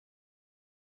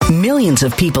Millions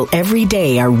of people every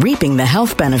day are reaping the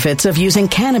health benefits of using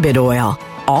cannabis oil,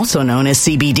 also known as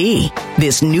CBD.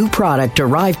 This new product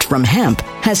derived from hemp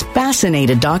has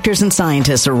fascinated doctors and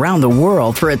scientists around the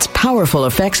world for its powerful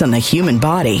effects on the human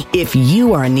body. If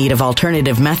you are in need of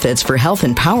alternative methods for health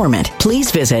empowerment, please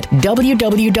visit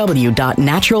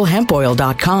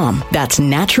www.naturalhempoil.com. That's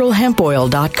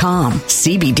naturalhempoil.com.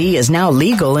 CBD is now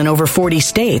legal in over 40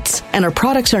 states, and our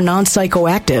products are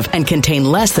non-psychoactive and contain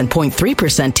less than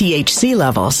 0.3% THC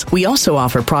levels. We also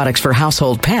offer products for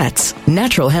household pets.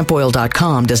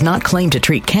 Naturalhempoil.com does not claim to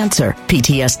treat cancer,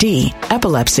 PTSD,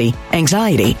 epilepsy,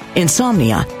 anxiety,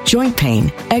 insomnia, joint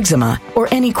pain, eczema, or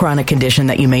any chronic condition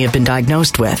that you may have been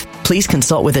diagnosed with. Please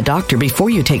consult with a doctor before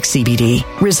you take CBD.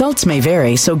 Results may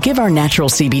vary, so give our natural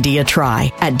CBD a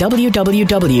try at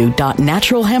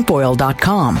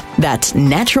www.naturalhempoil.com. That's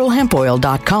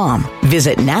naturalhempoil.com.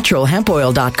 Visit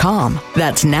naturalhempoil.com.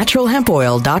 That's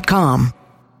naturalhempoil.com.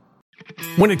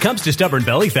 When it comes to stubborn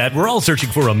belly fat, we're all searching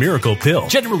for a miracle pill.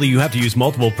 Generally, you have to use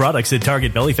multiple products that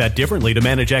target belly fat differently to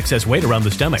manage excess weight around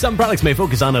the stomach. Some products may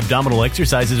focus on abdominal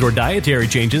exercises or dietary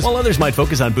changes, while others might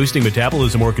focus on boosting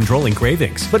metabolism or controlling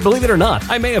cravings. But believe it or not,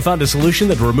 I may have found a solution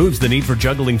that removes the need for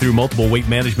juggling through multiple weight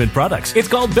management products. It's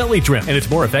called Belly Trim, and it's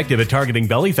more effective at targeting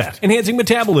belly fat, enhancing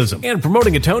metabolism, and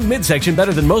promoting a toned midsection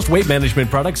better than most weight management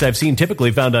products I've seen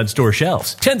typically found on store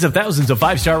shelves. Tens of thousands of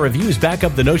 5-star reviews back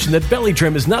up the notion that Belly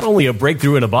Trim is not only a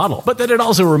breakthrough in a bottle, but that it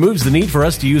also removes the need for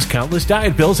us to use countless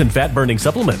diet pills and fat-burning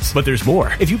supplements. But there's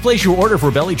more. If you place your order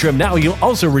for Belly Trim now, you'll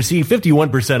also receive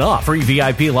 51% off, free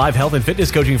VIP live health and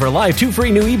fitness coaching for life, 2 free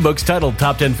new ebooks titled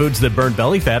Top 10 Foods That Burn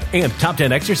Belly Fat and Top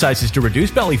 10 Exercises to Reduce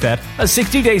Belly Fat, a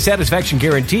 60-day satisfaction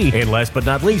guarantee, and last but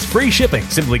not least, free shipping.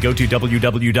 Simply go to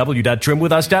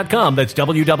www.trimwithus.com. That's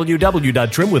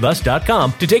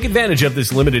www.trimwithus.com to take advantage of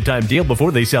this limited time deal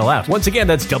before they sell out. Once again,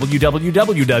 that's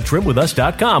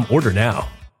www.trimwithus.com. Order now.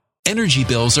 Energy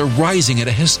bills are rising at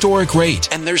a historic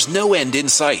rate, and there's no end in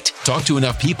sight. Talk to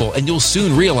enough people, and you'll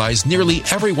soon realize nearly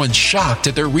everyone's shocked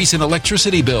at their recent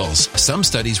electricity bills. Some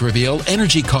studies reveal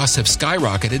energy costs have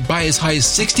skyrocketed by as high as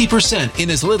 60%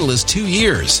 in as little as 2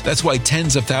 years. That's why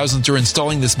tens of thousands are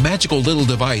installing this magical little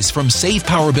device from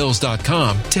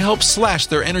SavePowerBills.com to help slash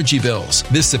their energy bills.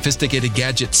 This sophisticated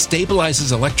gadget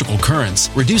stabilizes electrical currents,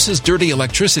 reduces dirty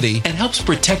electricity, and helps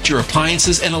protect your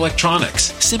appliances and electronics.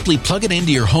 Simply plug it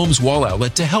into your home's wall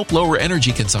outlet to help lower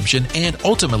energy consumption and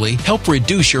ultimately help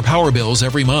reduce your power bills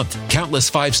every month.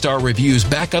 Countless 5-star reviews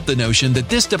back up the notion that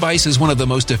this device is one of the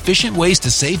most efficient ways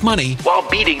to save money while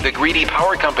beating the greedy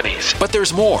power companies. But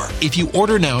there's more. If you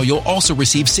order now, you'll also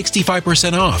receive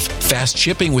 65% off, fast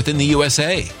shipping within the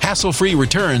USA, hassle-free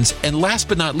returns, and last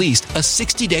but not least, a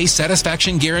 60-day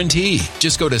satisfaction guarantee.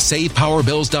 Just go to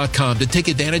SavePowerBills.com to take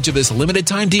advantage of this limited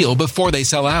time deal before they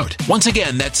sell out. Once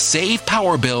again, that's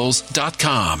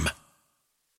SavePowerBills.com.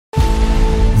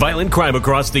 Violent crime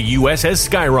across the U.S. has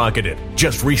skyrocketed.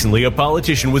 Just recently, a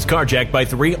politician was carjacked by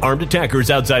 3 armed attackers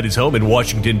outside his home in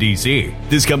Washington, D.C.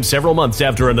 This comes several months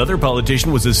after another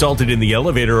politician was assaulted in the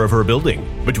elevator of her building.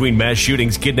 Between mass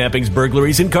shootings, kidnappings,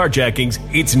 burglaries, and carjackings,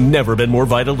 it's never been more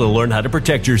vital to learn how to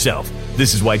protect yourself.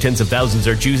 This is why tens of thousands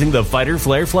are choosing the Fighter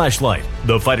Flare flashlight.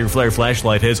 The Fighter Flare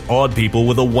flashlight has awed people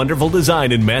with a wonderful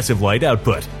design and massive light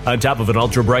output. On top of an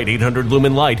ultra-bright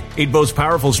 800-lumen light, it boasts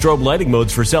powerful strobe lighting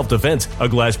modes for self-defense, a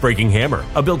glass-breaking hammer,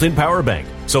 a built-in power bank,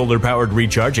 solar-powered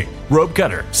recharging, rope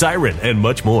cutter, siren, and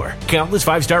much more. Countless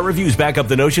 5-star reviews back up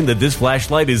the notion that this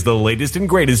flashlight is the latest and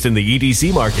greatest in the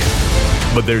EDC market.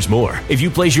 But there's more. If you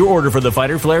place your order for the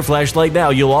Fighter Flare flashlight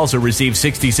now, you'll also receive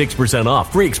 66%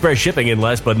 off, free express shipping, and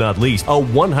last but not least, a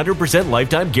 100%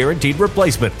 lifetime guaranteed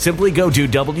replacement. Simply go to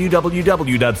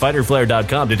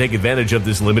www.fighterflare.com to take advantage of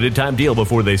this limited time deal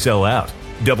before they sell out.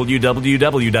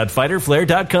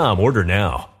 www.fighterflare.com. Order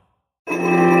now.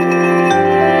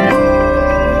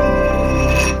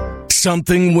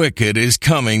 Something wicked is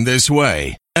coming this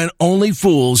way, and only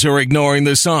fools are ignoring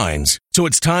the signs. So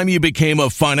it's time you became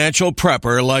a financial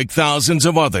prepper like thousands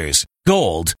of others.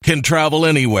 Gold can travel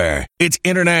anywhere. It's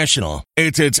international.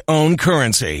 It's its own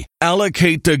currency.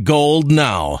 Allocate to gold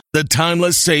now, the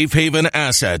timeless safe haven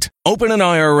asset. Open an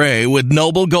IRA with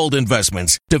Noble Gold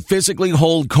Investments to physically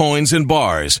hold coins and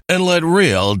bars and let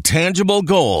real, tangible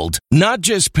gold, not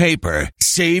just paper,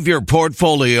 Save your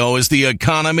portfolio as the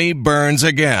economy burns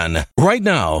again. Right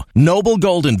now, Noble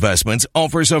Gold Investments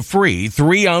offers a free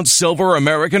 3-ounce silver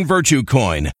American Virtue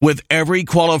coin with every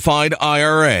qualified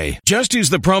IRA. Just use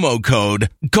the promo code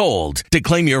GOLD to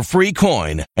claim your free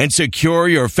coin and secure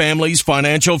your family's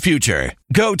financial future.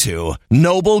 Go to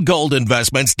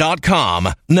noblegoldinvestments.com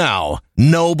now.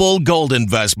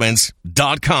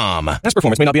 noblegoldinvestments.com. Past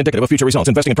performance may not be indicative of future results.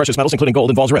 Investing in precious metals, including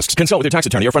gold, involves risks. Consult with your tax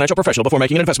attorney or financial professional before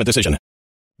making an investment decision.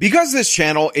 Because this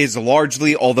channel is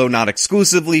largely, although not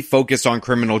exclusively, focused on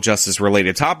criminal justice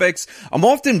related topics, I'm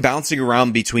often bouncing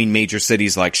around between major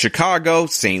cities like Chicago,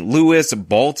 St. Louis,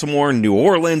 Baltimore, New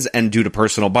Orleans, and due to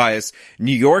personal bias,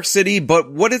 New York City.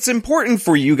 But what it's important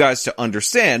for you guys to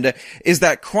understand is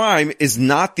that crime is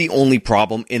not the only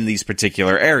problem in these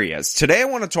particular areas. Today I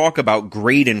want to talk about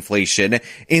grade inflation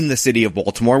in the city of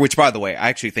Baltimore, which, by the way, I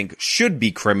actually think should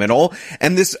be criminal,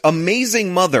 and this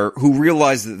amazing mother who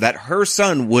realized that her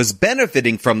son was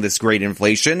benefiting from this great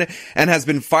inflation and has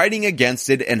been fighting against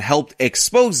it and helped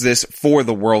expose this for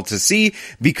the world to see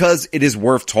because it is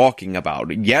worth talking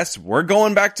about. Yes, we're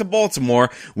going back to Baltimore.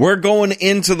 We're going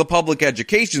into the public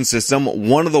education system,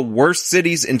 one of the worst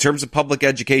cities in terms of public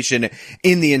education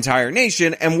in the entire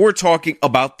nation, and we're talking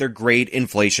about their grade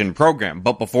inflation program.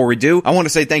 But before we do, I want to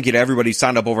say thank you to everybody who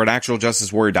signed up over at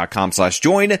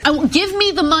actualjusticewarrior.com/join. Give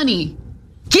me the money.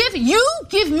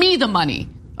 Give me the money.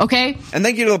 Okay? And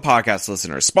thank you to the podcast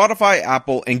listeners, Spotify,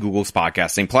 Apple, and Google's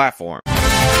podcasting platform.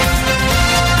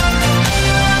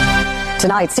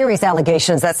 Tonight, serious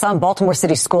allegations that some Baltimore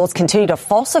City schools continue to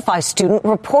falsify student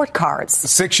report cards.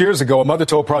 6 years ago, a mother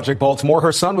told Project Baltimore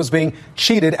her son was being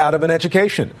cheated out of an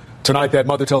education. Tonight, that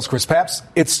mother tells Chris Papps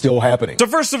it's still happening. So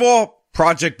first of all,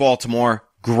 Project Baltimore.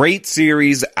 Great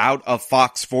series out of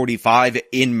Fox 45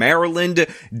 in Maryland.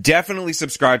 Definitely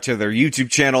subscribe to their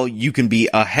YouTube channel. You can be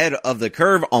ahead of the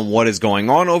curve on what is going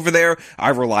on over there. I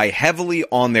rely heavily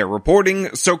on their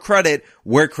reporting, so credit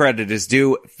where credit is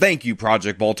due. Thank you,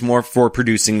 Project Baltimore, for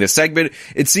producing this segment.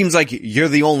 It seems like you're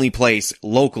the only place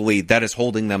locally that is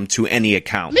holding them to any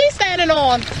account. Me standing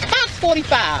on Fox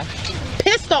 45.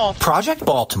 Pissed off. Project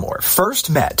Baltimore first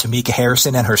met Tamika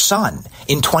Harrison and her son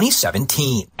in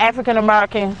 2017. African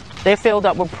Americans, they're filled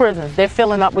up with prisons. They're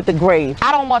filling up with the grades.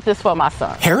 I don't want this for my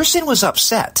son. Harrison was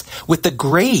upset with the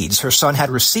grades her son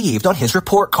had received on his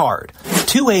report card.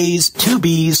 2 A's, 2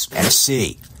 B's, and a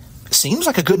C. Seems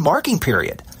like a good marking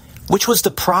period. Which was the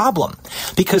problem,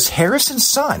 because Harrison's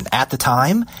son, at the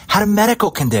time, had a medical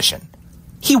condition.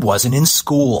 He wasn't in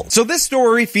school. So this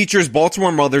story features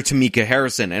Baltimore mother Tamika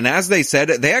Harrison, and as they said,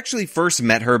 they actually first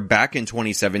met her back in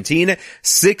 2017,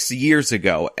 6 years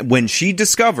ago, when she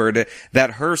discovered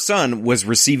that her son was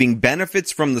receiving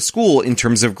benefits from the school in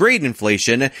terms of grade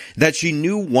inflation that she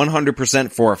knew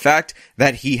 100% for a fact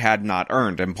that he had not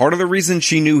earned. And part of the reason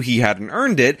she knew he hadn't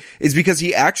earned it is because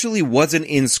he actually wasn't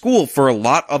in school for a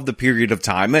lot of the period of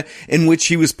time in which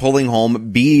he was pulling home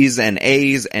B's and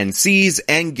A's and C's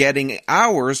and getting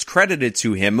hours credited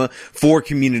to him for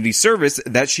community service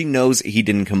that she knows he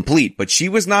didn't complete. But she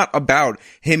was not about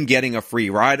him getting a free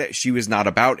ride. She was not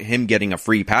about him getting a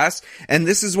free pass. And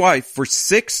this is why for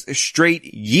 6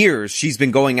 straight years, she's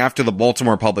been going after the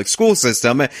Baltimore public school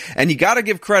system. And you gotta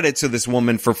give credit to this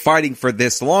woman for fighting for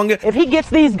this long. If he gets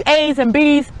these A's and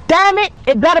B's, damn it,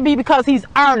 it better be because he's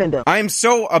earning them. I am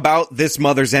so about this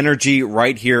mother's energy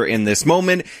right here in this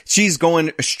moment. She's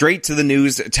going straight to the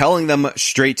news, telling them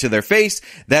straight to their face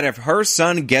that if her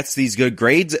son gets these good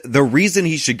grades, the reason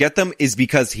he should get them is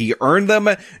because he earned them,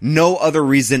 no other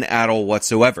reason at all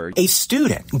whatsoever. A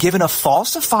student given a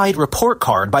falsified report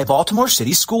card by Baltimore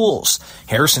City schools.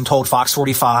 Harrison told Fox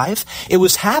 45 it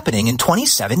was happening in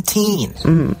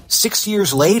 2017. 6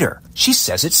 years later, she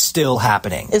says it's still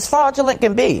happening. As fraudulent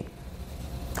can be.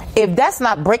 If that's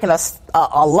not breaking a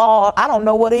law, I don't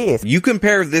know what is. You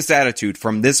compare this attitude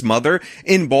from this mother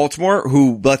in Baltimore,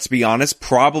 who, let's be honest,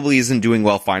 probably isn't doing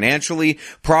well financially,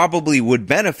 probably would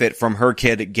benefit from her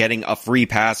kid getting a free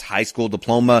pass, high school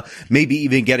diploma, maybe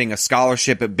even getting a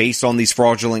scholarship based on these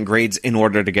fraudulent grades in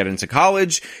order to get into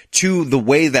college, to the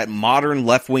way that modern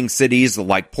left-wing cities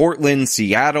like Portland,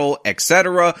 Seattle,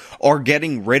 etc. are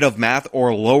getting rid of math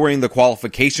or lowering the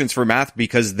qualifications for math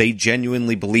because they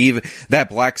genuinely believe that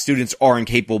black students are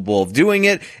incapable of doing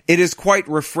it. It is quite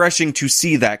refreshing to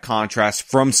see that contrast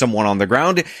from someone on the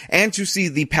ground and to see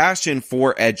the passion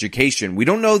for education. We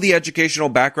don't know the educational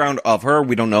background of her.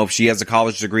 We don't know if she has a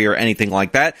college degree or anything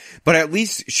like that, but at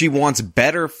least she wants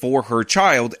better for her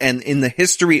child. And in the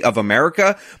history of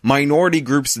America, minority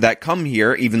groups that come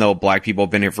here, even though black people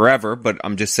have been here forever, but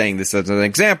I'm just saying this as an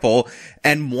example,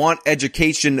 and want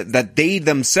education that they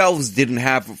themselves didn't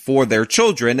have for their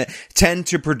children, tend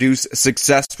to produce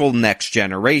successful next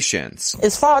generations.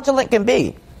 As fraudulent can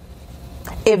be.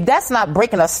 If that's not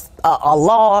breaking a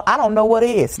law, I don't know what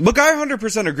is. Look, I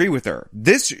 100% agree with her.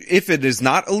 This, if it is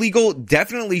not illegal,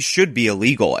 definitely should be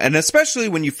illegal. And especially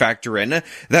when you factor in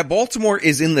that Baltimore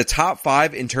is in the top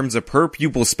 5 in terms of per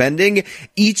pupil spending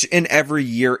each and every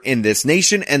year in this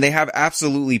nation, and they have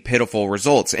absolutely pitiful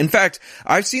results. In fact,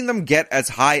 I've seen them get as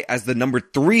high as the number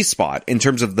 3 spot in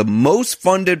terms of the most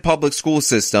funded public school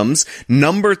systems,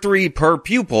 number 3 per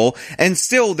pupil, and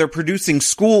still they're producing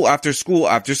school after school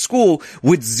after school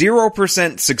with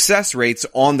 0% success rates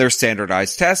on their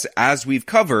standardized tests, as we've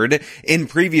covered in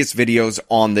previous videos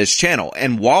on this channel.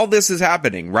 And while this is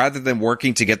happening, rather than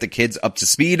working to get the kids up to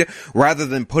speed, rather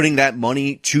than putting that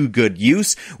money to good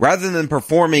use, rather than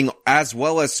performing as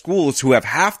well as schools who have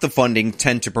half the funding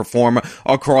tend to perform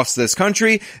across this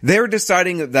country, they're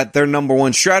deciding that their number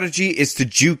one strategy is to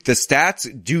juke the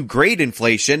stats, do grade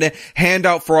inflation, hand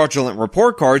out fraudulent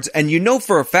report cards, and you know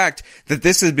for a fact that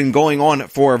this has been going on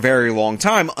for a very long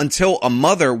time until a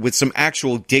mother with some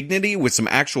actual dignity, with some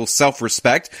actual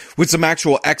self-respect, with some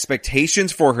actual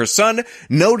expectations for her son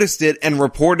noticed it and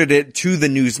reported it to the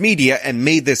news media and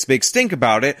made this big stink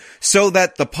about it so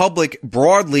that the public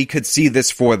broadly could see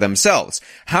this for themselves.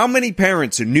 How many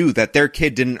parents knew that their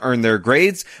kid didn't earn their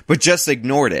grades but just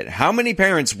ignored it? How many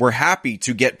parents were happy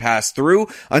to get passed through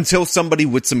until somebody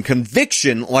with some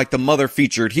conviction, like the mother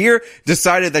featured here,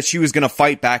 decided that she was going to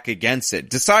fight back against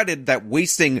it, decided that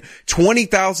wasting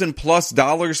 $20,000 plus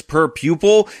per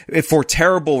pupil for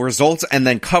terrible results and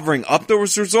then covering up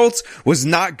those results was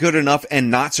not good enough and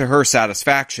not to her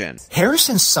satisfaction.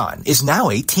 Harrison's son is now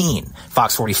 18.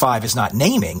 Fox 45 is not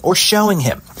naming or showing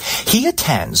him. He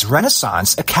attends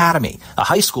Renaissance Academy, a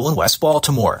high school in West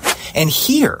Baltimore. And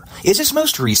here is his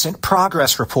most recent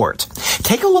progress report.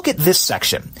 Take a look at this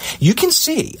section. You can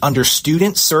see under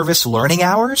student service learning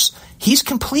hours, he's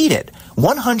completed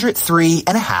 103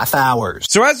 and a half hours.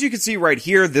 So as you can see right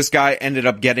here, this guy ended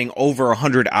up getting over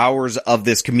 100 hours of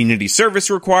this community service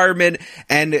requirement,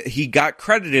 and he got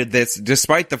credited this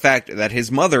despite the fact that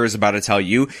his mother is about to tell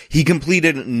you he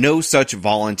completed no such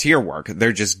volunteer work.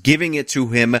 They're just giving it to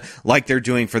him like they're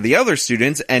doing for the other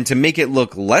students, and to make it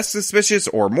look less suspicious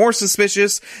or more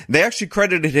suspicious, they actually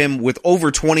credited him with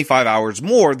over 25 hours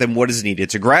more than what is needed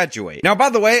to graduate. Now, by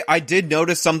the way, I did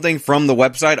notice something from the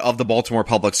website of the Baltimore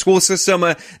public school system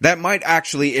that might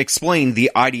actually explain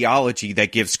the ideology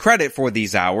that gives credit for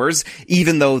these hours,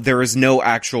 even though there is no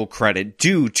actual credit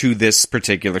due to this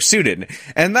particular student.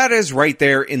 And that is right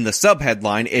there in the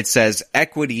subheadline. It says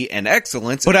equity and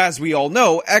excellence, but as we all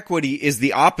know, equity is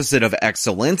the opposite of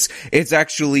excellence. It's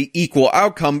actually equal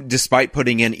outcome despite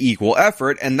putting in equal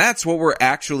effort, and that's what we're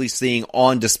actually seeing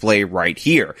on display right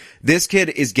here. This kid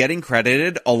is getting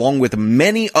credited along with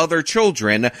many other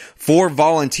children for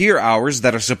volunteer hours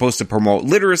that are supposed to promote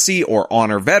literacy or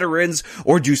honor veterans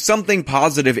or do something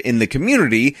positive in the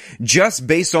community, just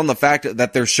based on the fact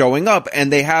that they're showing up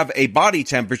and they have a body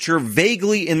temperature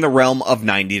vaguely in the realm of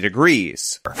 90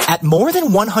 degrees. At more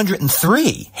than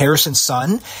 103, Harrison's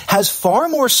son has far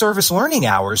more service learning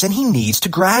hours than he needs to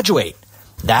graduate.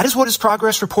 That is what his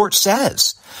progress report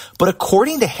says. But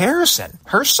according to Harrison,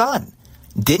 her son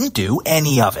didn't do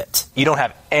any of it. You don't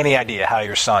have any idea how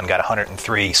your son got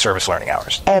 103 service learning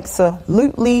hours?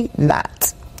 Absolutely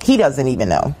not. He doesn't even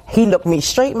know. He looked me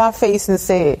straight in my face and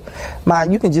said, "Ma,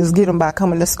 you can just get him by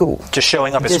coming to school." Just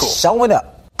showing up at school? Just showing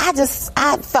up.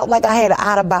 I felt like I had an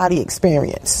out-of-body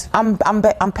experience. I'm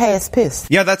past pissed.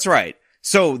 Yeah, that's right.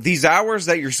 So these hours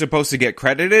that you're supposed to get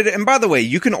credited, and by the way,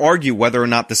 you can argue whether or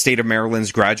not the state of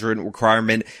Maryland's graduate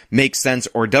requirement makes sense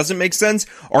or doesn't make sense,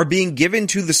 are being given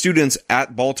to the students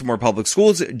at Baltimore Public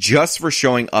Schools just for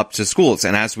showing up to schools.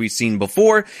 And as we've seen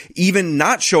before, even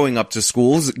not showing up to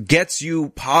schools gets you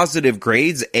positive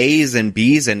grades, A's and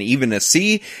B's and even a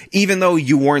C, even though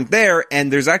you weren't there,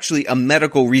 and there's actually a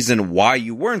medical reason why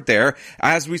you weren't there,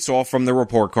 as we saw from the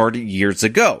report card years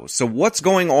ago. So what's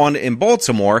going on in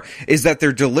Baltimore is that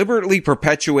they're deliberately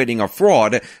perpetuating a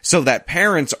fraud so that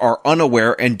parents are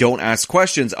unaware and don't ask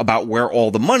questions about where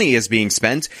all the money is being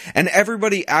spent, and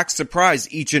everybody acts surprised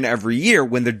each and every year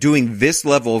when they're doing this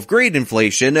level of grade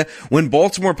inflation when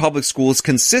Baltimore Public Schools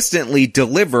consistently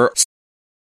deliver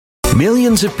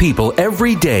Millions of people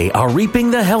every day are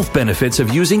reaping the health benefits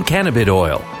of using cannabis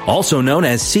oil, also known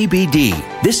as CBD.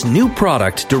 This new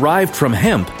product derived from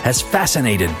hemp has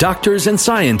fascinated doctors and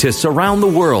scientists around the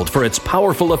world for its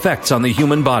powerful effects on the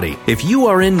human body. If you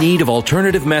are in need of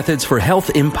alternative methods for health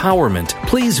empowerment,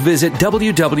 please visit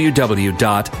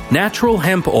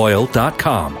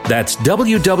www.naturalhempoil.com. That's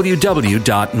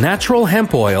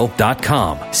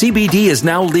www.naturalhempoil.com. CBD is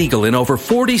now legal in over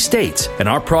 40 states, and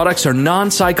our products are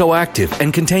non-psychoactive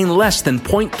and contain less than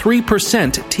 0.3%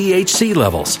 THC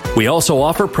levels. We also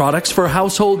offer products for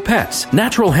household pets.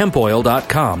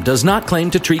 NaturalHempOil.com does not claim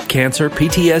to treat cancer,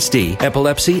 PTSD,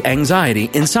 epilepsy,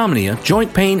 anxiety, insomnia,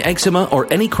 joint pain, eczema, or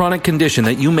any chronic condition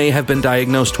that you may have been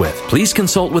diagnosed with. Please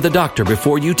consult with a doctor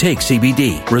before you take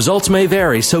CBD. Results may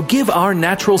vary, so give our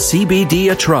natural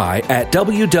CBD a try at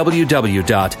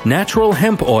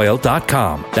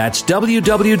www.naturalhempoil.com. That's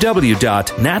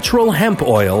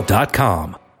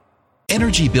www.naturalhempoil.com.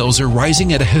 Energy bills are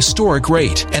rising at a historic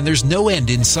rate, and there's no end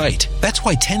in sight. That's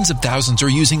why tens of thousands are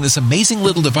using this amazing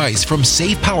little device from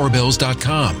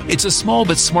SavePowerBills.com. It's a small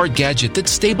but smart gadget that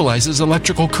stabilizes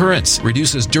electrical currents,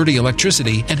 reduces dirty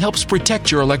electricity, and helps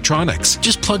protect your electronics.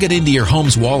 Just plug it into your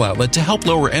home's wall outlet to help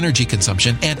lower energy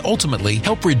consumption and ultimately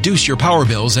help reduce your power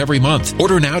bills every month.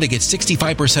 Order now to get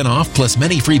 65% off plus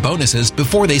many free bonuses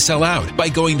before they sell out by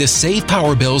going to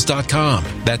SavePowerBills.com.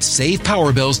 That's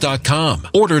SavePowerBills.com.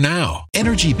 Order now.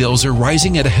 Energy bills are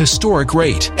rising at a historic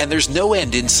rate, and there's no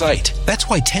end in sight. That's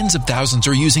why tens of thousands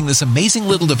are using this amazing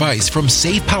little device from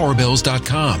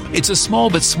SavePowerBills.com. It's a small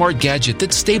but smart gadget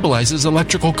that stabilizes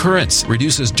electrical currents,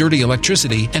 reduces dirty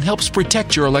electricity, and helps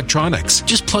protect your electronics.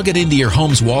 Just plug it into your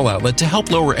home's wall outlet to help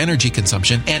lower energy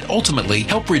consumption and ultimately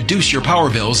help reduce your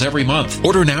power bills every month.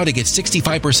 Order now to get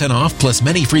 65% off plus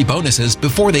many free bonuses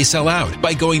before they sell out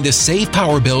by going to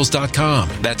SavePowerBills.com.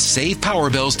 That's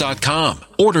SavePowerBills.com.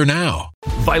 Order now.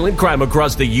 Violent crime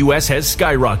across the U.S. has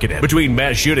skyrocketed. Between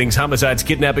mass shootings, homicides,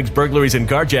 kidnappings, burglaries, and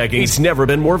carjackings, it's never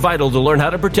been more vital to learn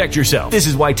how to protect yourself. This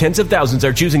is why tens of thousands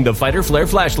are choosing the Fighter Flare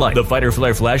flashlight. The Fighter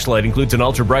Flare flashlight includes an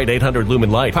ultra-bright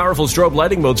 800-lumen light, powerful strobe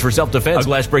lighting modes for self-defense, a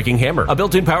glass-breaking hammer, a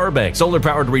built-in power bank,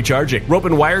 solar-powered recharging, rope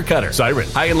and wire cutter, siren,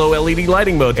 high and low LED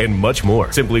lighting mode, and much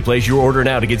more. Simply place your order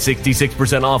now to get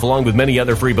 66% off along with many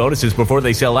other free bonuses before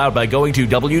they sell out by going to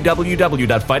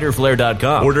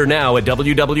www.fighterflare.com. Order now at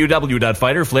www.fighterflare.com.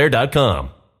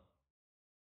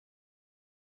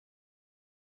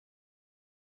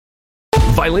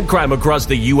 Violent crime across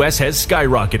the U.S. has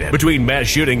skyrocketed. Between mass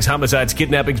shootings, homicides,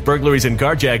 kidnappings, burglaries, and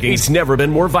carjackings, it's never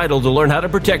been more vital to learn how to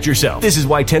protect yourself. This is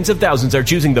why tens of thousands are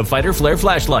choosing the Fighter Flare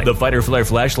flashlight. The Fighter Flare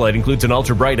flashlight includes an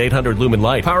ultra-bright 800-lumen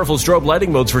light, powerful strobe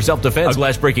lighting modes for self-defense, a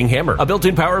glass-breaking hammer, a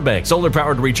built-in power bank,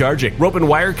 solar-powered recharging, rope and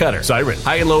wire cutter, siren,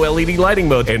 high and low LED lighting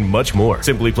mode, and much more.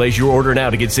 Simply place your order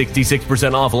now to get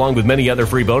 66% off along with many other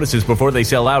free bonuses before they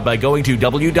sell out by going to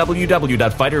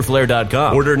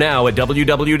www.fighterflare.com. Order now at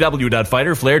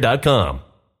www.fighterflare.com.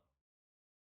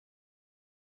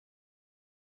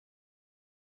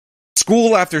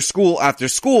 School after school after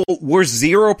school, where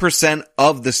 0%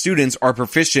 of the students are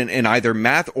proficient in either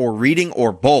math or reading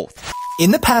or both.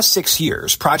 In the past 6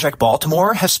 years, Project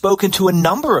Baltimore has spoken to a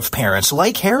number of parents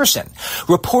like Harrison,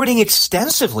 reporting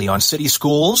extensively on city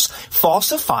schools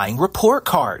falsifying report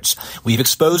cards. We've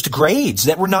exposed grades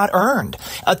that were not earned,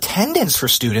 attendance for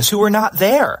students who were not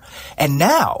there, and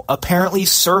now, apparently,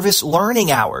 service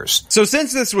learning hours. So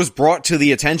since this was brought to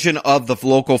the attention of the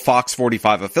local Fox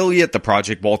 45 affiliate, the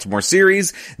Project Baltimore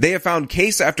series, they have found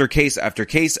case after case after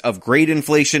case of grade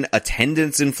inflation,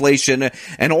 attendance inflation,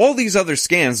 and all these other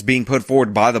scams being put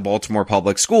forward by the Baltimore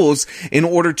Public Schools in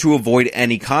order to avoid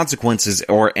any consequences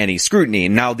or any scrutiny.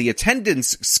 Now, the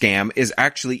attendance scam is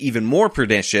actually even more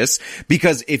pernicious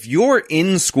because if you're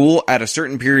in school at a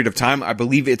certain period of time, I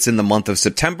believe it's in the month of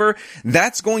September,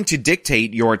 that's going to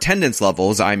dictate your attendance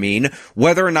levels,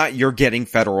 whether or not you're getting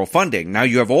federal funding. Now,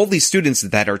 you have all these students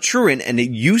that are truant, and it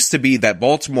used to be that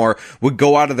Baltimore would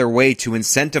go out of their way to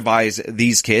incentivize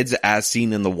these kids, as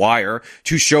seen in The Wire,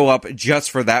 to show up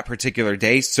just for that particular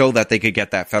day so that they could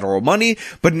get that federal money,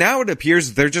 but now it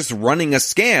appears they're just running a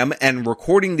scam and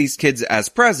recording these kids as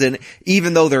present,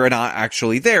 even though they're not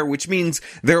actually there, which means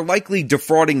they're likely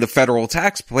defrauding the federal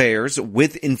taxpayers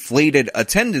with inflated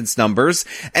attendance numbers,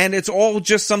 and it's all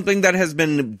just something that has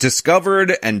been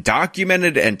discovered and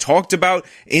documented and talked about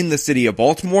in the city of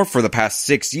Baltimore for the past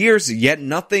 6 years, yet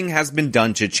nothing has been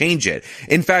done to change it.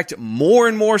 In fact, more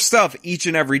and more stuff each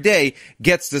and every day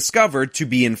gets discovered to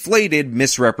be inflated,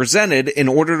 misrepresented, in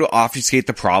order to obfuscate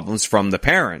the problems from the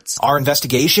parents. Our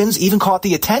investigations even caught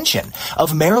the attention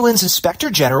of Maryland's Inspector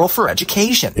General for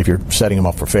Education. If you're setting them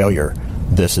up for failure,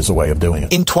 this is a way of doing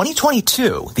it. In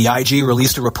 2022, the IG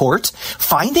released a report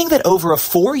finding that over a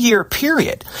 4-year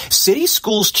period, city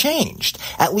schools changed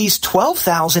at least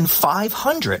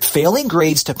 12,500 failing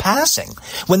grades to passing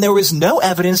when there was no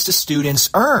evidence the students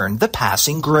earned the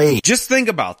passing grade. Just think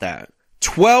about that.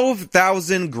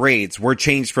 12,000 grades were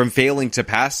changed from failing to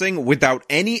passing without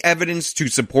any evidence to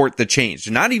support the change.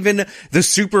 Not even the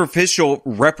superficial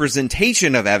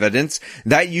representation of evidence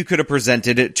that you could have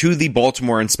presented to the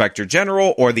Baltimore Inspector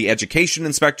General or the Education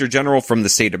Inspector General from the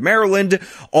state of Maryland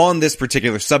on this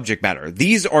particular subject matter.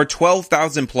 These are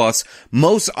 12,000 plus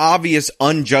most obvious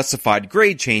unjustified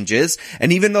grade changes.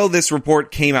 And even though this report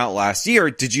came out last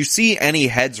year, did you see any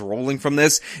heads rolling from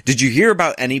this? Did you hear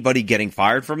about anybody getting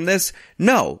fired from this?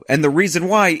 No. And the reason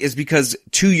why is because,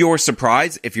 to your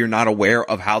surprise, if you're not aware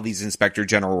of how these Inspector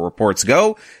General reports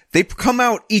go, they come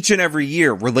out each and every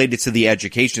year related to the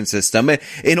education system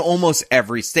in almost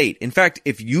every state. In fact,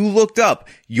 if you looked up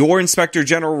your Inspector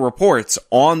General reports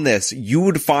on this, you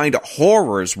would find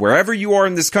horrors wherever you are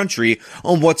in this country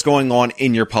on what's going on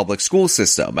in your public school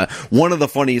system. One of the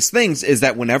funniest things is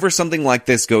that whenever something like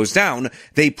this goes down,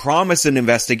 they promise an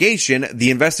investigation.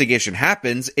 The investigation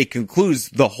happens. It concludes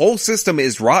the whole system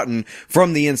is rotten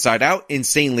from the inside out,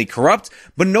 insanely corrupt,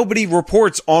 but nobody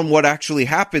reports on what actually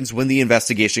happens when the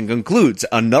investigation concludes.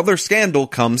 Another scandal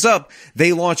comes up,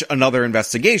 they launch another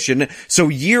investigation. So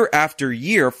year after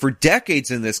year, for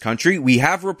decades in this country, we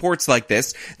have reports like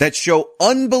this that show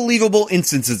unbelievable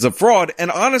instances of fraud. And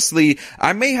honestly,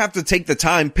 I may have to take the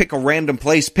time, pick a random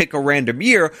place, pick a random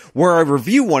year where I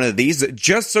review one of these,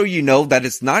 just so you know that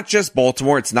it's not just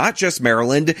Baltimore, it's not just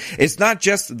Maryland, it's not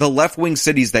just the left-wing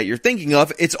cities that you're thinking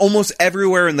of, it's almost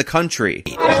everywhere in the country.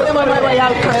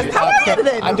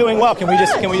 I'm doing well. Can we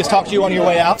just talk to you on your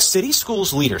way out? City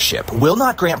Schools leadership will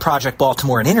not grant Project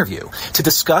Baltimore an interview to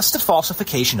discuss the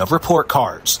falsification of report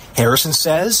cards. Harrison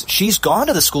says she's gone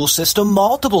to the school system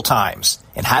multiple times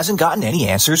and hasn't gotten any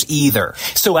answers either.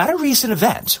 So at a recent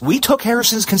event, we took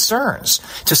Harrison's concerns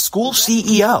to school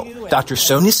CEO, Dr.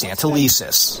 Sonia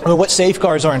Santelises. What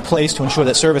safeguards are in place to ensure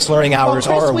that service learning hours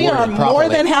are awarded properly? We are more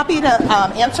than happy to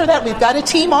answer that. We've got a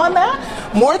team on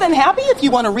that. More than happy. If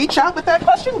you want to reach out with that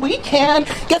question, we can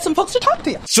get some folks to talk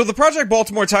to you. So the Project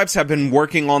Baltimore types have been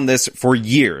working on this for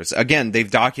years. Again, they've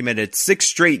documented 6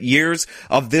 straight years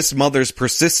of this mother's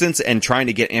persistence and trying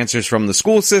to get answers from the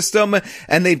school system,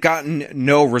 and they've gotten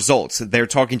no results. They're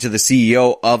talking to the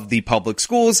CEO of the public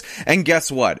schools, and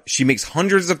guess what? She makes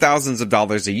hundreds of thousands of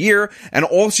dollars a year, and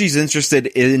all she's interested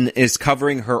in is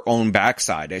covering her own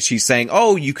backside. She's saying,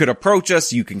 oh, you could approach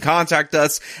us, you can contact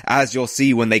us, as you'll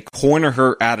see when they corner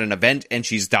her at an event and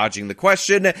she's dodging the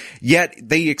question, yet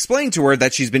they explain to her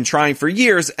that she's been trying for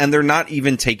years and they're not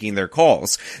even taking their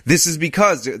calls. This is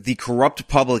because the corrupt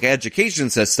public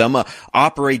education system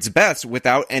operates best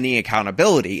without any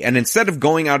accountability, and instead of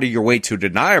going out of your way to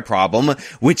deny a problem,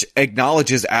 which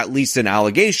acknowledges at least an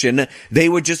allegation, they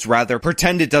would just rather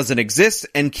pretend it doesn't exist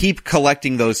and keep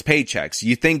collecting those paychecks.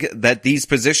 You think that these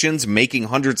positions making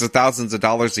hundreds of thousands of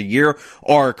dollars a year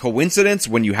are a coincidence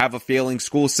when you have a failing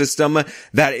school system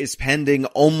that is pending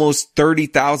almost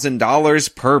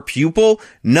 $30,000 per pupil?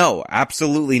 No,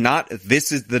 absolutely not.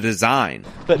 This is the design.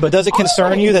 But does it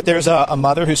concern you that there's a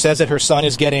mother who says that her son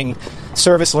is getting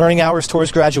service learning hours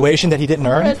towards graduation that he didn't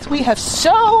earn? Yes, we have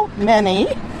so many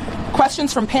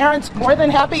questions from parents. More than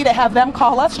happy to have them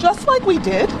call us, just like we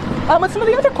did with some of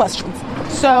the other questions.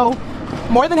 So,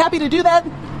 more than happy to do that.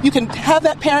 You can have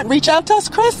that parent reach out to us,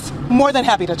 Chris. More than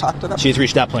happy to talk to them. She's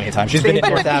reached out plenty of times. She's been in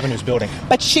North Avenue's building.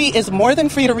 But she is more than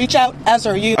free to reach out, as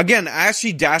are you. Again, as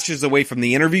she dashes away from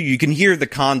the interview, you can hear the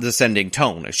condescending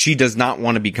tone. She does not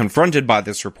want to be confronted by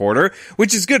this reporter,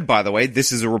 which is good, by the way.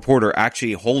 This is a reporter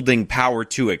actually holding power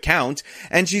to account.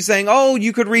 And she's saying, oh,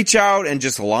 you could reach out, and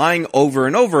just lying over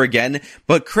and over again.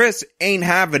 But Chris ain't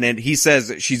having it. He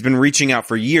says she's been reaching out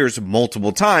for years,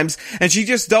 multiple times. And she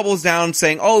just doubles down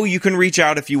saying, oh, you can reach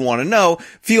out if you want to know.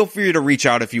 Feel free to reach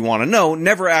out if you want to know,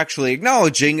 never actually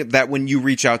acknowledging that when you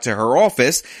reach out to her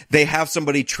office, they have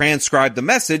somebody transcribe the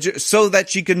message so that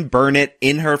she can burn it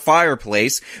in her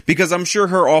fireplace, because I'm sure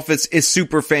her office is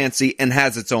super fancy and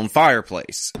has its own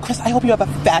fireplace. Chris, I hope you have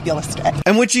a fabulous day.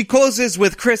 And when she closes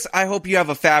with, Chris, I hope you have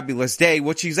a fabulous day,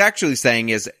 what she's actually saying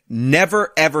is,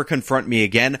 never ever confront me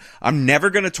again. I'm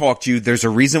never going to talk to you. There's a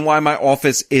reason why my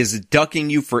office is ducking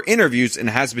you for interviews and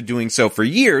has been doing so for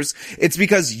years. It's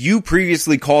because because you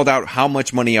previously called out how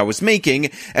much money I was making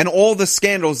and all the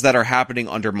scandals that are happening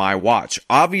under my watch.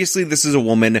 Obviously, this is a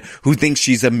woman who thinks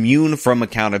she's immune from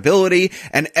accountability,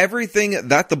 and everything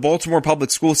that the Baltimore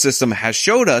public school system has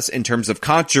showed us in terms of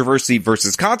controversy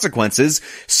versus consequences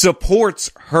supports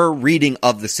her reading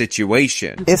of the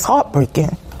situation. It's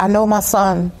heartbreaking. I know my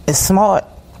son is smart.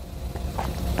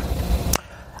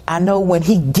 I know when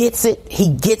he gets it,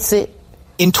 he gets it.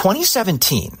 In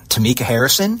 2017, Tamika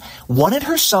Harrison wanted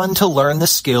her son to learn the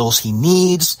skills he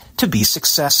needs to be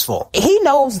successful. He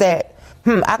knows that,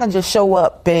 I can just show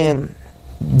up and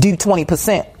do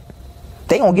 20%.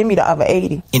 They gonna give me the other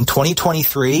 80. In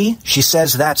 2023, she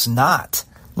says that's not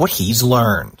what he's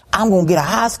learned. I'm gonna get a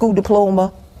high school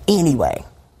diploma anyway,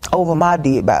 over my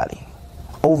dead body.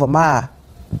 Over my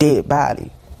dead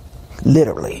body.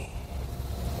 Literally.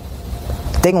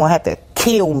 They gonna have to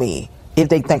kill me if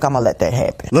they think I'm gonna let that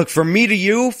happen. Look, from me to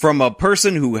you, from a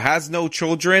person who has no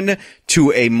children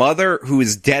to a mother who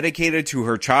is dedicated to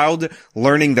her child,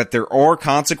 learning that there are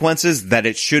consequences, that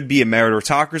it should be a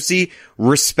meritocracy,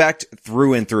 respect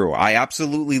through and through. I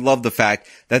absolutely love the fact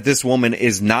that this woman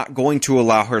is not going to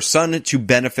allow her son to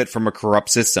benefit from a corrupt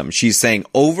system. She's saying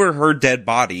over her dead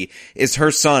body is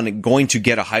her son going to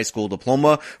get a high school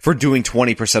diploma for doing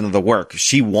 20% of the work.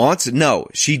 She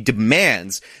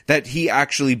demands that he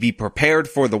actually be prepared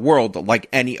for the world like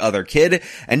any other kid,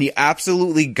 and you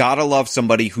absolutely gotta love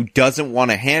somebody who doesn't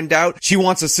want a handout. She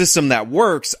wants a system that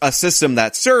works, a system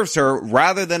that serves her,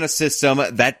 rather than a system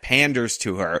that panders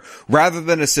to her, rather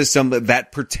than a system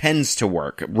that pretends to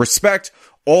work. Respect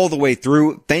all the way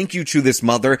through. Thank you to this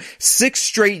mother. 6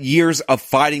 straight years of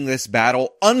fighting this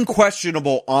battle.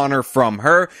 Unquestionable honor from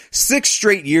her. 6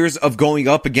 straight years of going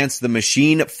up against the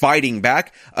machine, fighting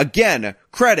back. Again,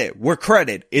 credit where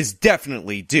credit is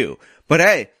definitely due. But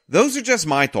hey, those are just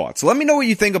my thoughts. Let me know what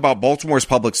you think about Baltimore's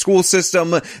public school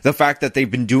system, the fact that they've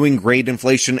been doing grade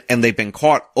inflation and they've been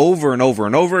caught over and over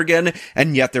and over again,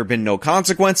 and yet there have been no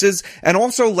consequences. And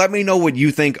also let me know what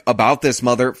you think about this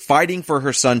mother fighting for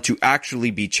her son to actually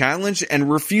be challenged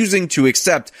and refusing to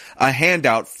accept a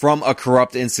handout from a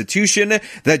corrupt institution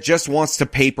that just wants to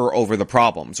paper over the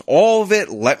problems. All of it,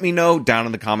 let me know down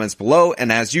in the comments below.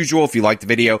 And as usual, if you liked the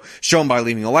video, show them by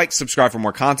leaving a like, subscribe for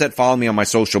more content, follow me on my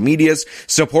social medias,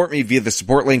 support me via the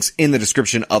support links in the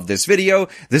description of this video.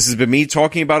 This has been me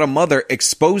talking about a mother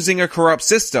exposing a corrupt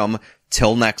system.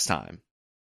 Till next time.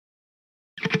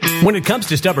 When it comes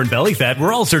to stubborn belly fat,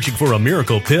 we're all searching for a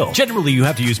miracle pill. Generally, you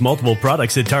have to use multiple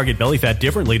products that target belly fat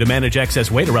differently to manage excess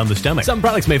weight around the stomach. Some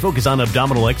products may focus on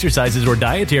abdominal exercises or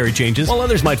dietary changes, while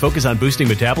others might focus on boosting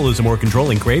metabolism or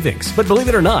controlling cravings. But believe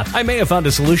it or not, I may have found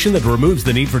a solution that removes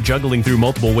the need for juggling through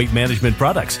multiple weight management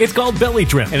products. It's called Belly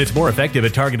Trim, and it's more effective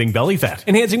at targeting belly fat,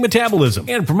 enhancing metabolism,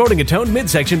 and promoting a toned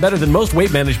midsection better than most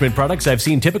weight management products I've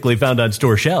seen typically found on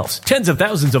store shelves. Tens of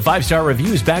thousands of 5-star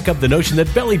reviews back up the notion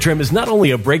that Belly Trim is not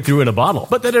only a breakthrough in a bottle,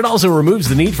 but that it also removes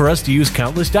the need for us to use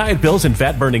countless diet pills and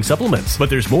fat-burning supplements. But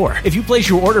there's more. If you place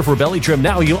your order for Belly Trim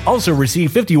now, you'll also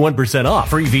receive 51%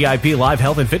 off, free VIP live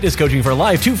health and fitness coaching for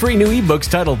life, 2 free new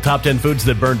ebooks titled Top 10 Foods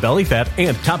That Burn Belly Fat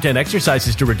and Top 10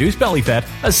 Exercises to Reduce Belly Fat,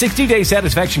 a 60-day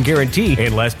satisfaction guarantee,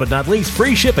 and last but not least,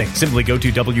 free shipping. Simply go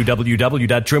to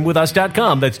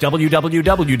www.trimwithus.com. That's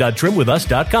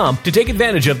www.trimwithus.com to take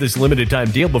advantage of this limited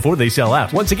time deal before they sell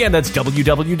out. Once again, that's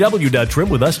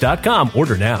www.trimwithus.com.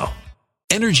 Order now.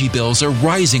 Energy bills are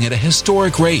rising at a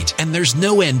historic rate, and there's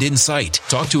no end in sight.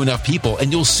 Talk to enough people, and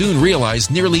you'll soon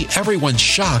realize nearly everyone's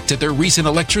shocked at their recent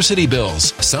electricity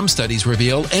bills. Some studies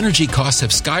reveal energy costs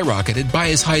have skyrocketed by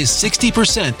as high as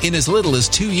 60% in as little as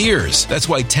 2 years. That's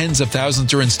why tens of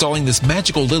thousands are installing this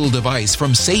magical little device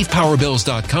from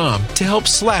SavePowerBills.com to help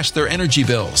slash their energy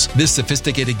bills. This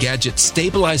sophisticated gadget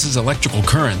stabilizes electrical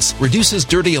currents, reduces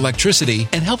dirty electricity,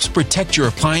 and helps protect your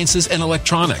appliances and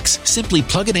electronics. Simply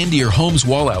plug it into your home's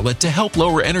wall outlet to help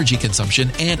lower energy consumption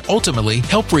and ultimately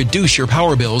help reduce your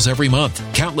power bills every month.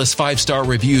 Countless 5-star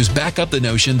reviews back up the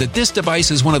notion that this device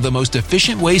is one of the most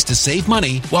efficient ways to save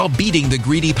money while beating the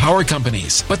greedy power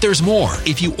companies. But there's more.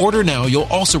 If you order now, you'll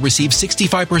also receive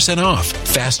 65% off,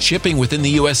 fast shipping within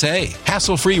the USA,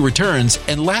 hassle-free returns,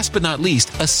 and last but not least,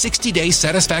 a 60-day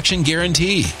satisfaction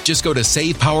guarantee. Just go to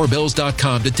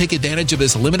SavePowerBills.com to take advantage of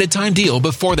this limited time deal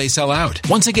before they sell out.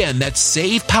 Once again, that's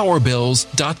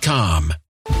SavePowerBills.com.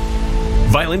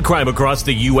 Violent crime across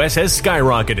the U.S. has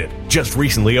skyrocketed. Just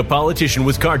recently, a politician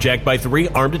was carjacked by 3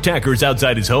 armed attackers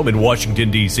outside his home in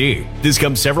Washington, D.C. This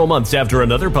comes several months after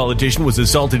another politician was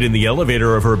assaulted in the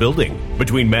elevator of her building.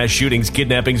 Between mass shootings,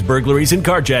 kidnappings, burglaries, and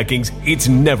carjackings, it's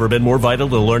never been more vital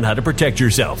to learn how to protect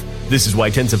yourself. This is why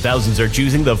tens of thousands are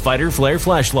choosing the Fighter Flare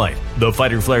flashlight. The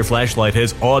Fighter Flare flashlight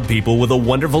has awed people with a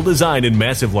wonderful design and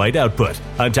massive light output.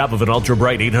 On top of an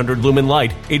ultra-bright 800-lumen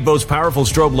light, it boasts powerful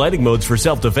strobe lighting modes for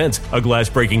self-defense, a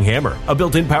glass-breaking hammer, a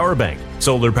built-in power bank,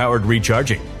 solar-powered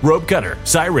recharging, rope cutter,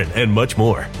 siren, and much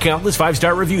more. Countless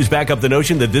 5-star reviews back up the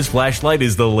notion that this flashlight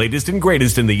is the latest and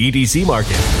greatest in the EDC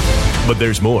market. But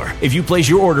there's more. If you place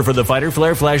your order for the Fighter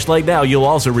Flare flashlight now, you'll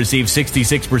also receive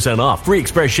 66% off, free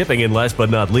express shipping, and last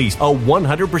but not least, a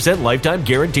 100% lifetime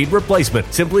guaranteed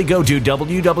replacement. Simply go to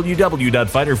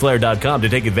www.fighterflare.com to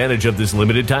take advantage of this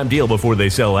limited time deal before they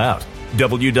sell out.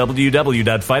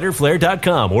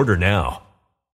 www.fighterflare.com. Order now.